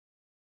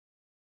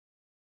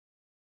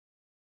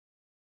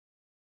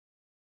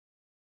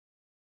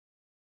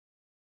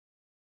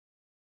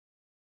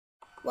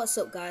What's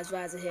up guys,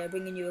 Riser here,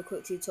 bringing you a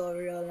quick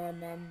tutorial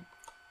on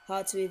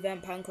how to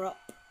event pan crop.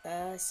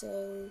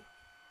 So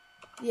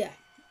yeah,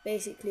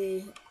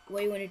 basically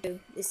what you want to do,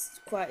 it's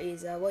quite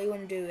easy. What you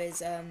want to do is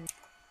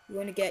you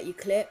want to get your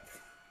clip,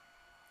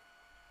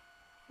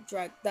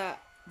 drag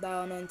that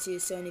down onto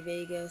Sony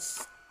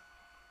Vegas,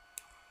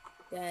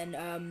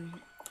 then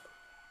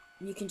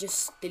you can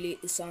just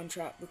delete the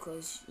soundtrack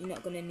because you're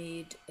not going to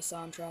need a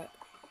soundtrack.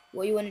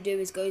 What you want to do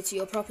is go to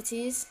your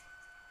properties,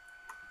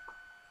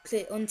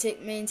 click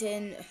untick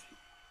maintain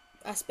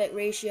aspect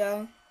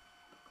ratio,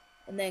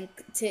 and then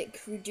tick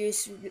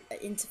reduce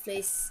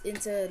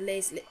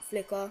interlace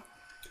flicker,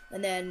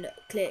 and then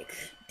click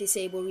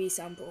disable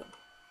resample.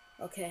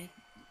 Okay,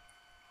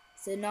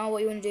 so now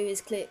what you want to do is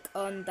click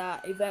on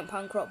that event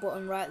pan crop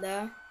button right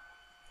there,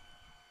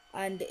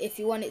 and if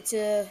you want it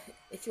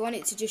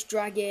to just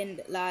drag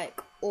in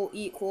like all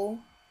equal,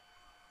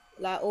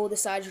 like all the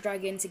sides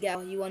drag in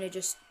together, you want to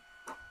just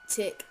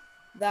tick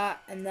that,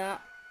 and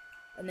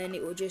then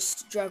it will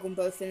just drag them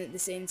both in at the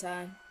same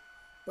time.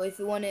 But if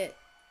you want it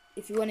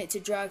to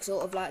drag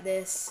sort of like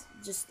this,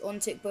 just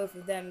untick both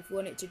of them. If you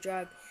want it to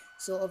drag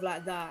sort of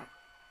like that,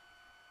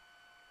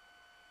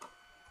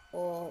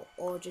 or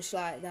just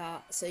like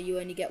that, so you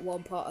only get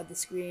one part of the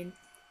screen,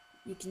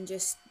 you can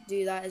just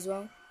do that as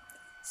well.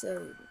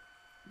 So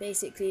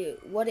basically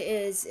what it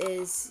is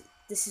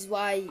this is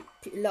why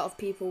a lot of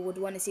people would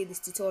want to see this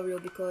tutorial,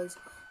 because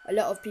a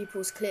lot of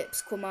people's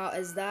clips come out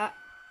as that,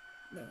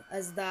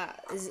 as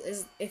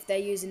if they're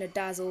using a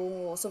dazzle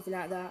or something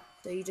like that.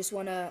 So you just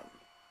want to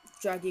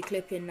drag your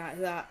clip in like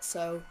that,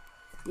 so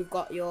you've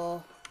got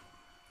your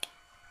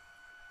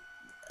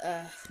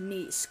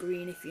neat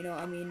screen, if you know what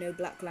I mean, no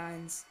black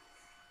lines.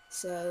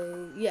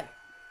 So yeah,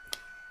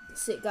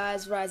 that's it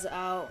guys, rise it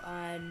out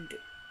and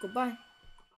goodbye.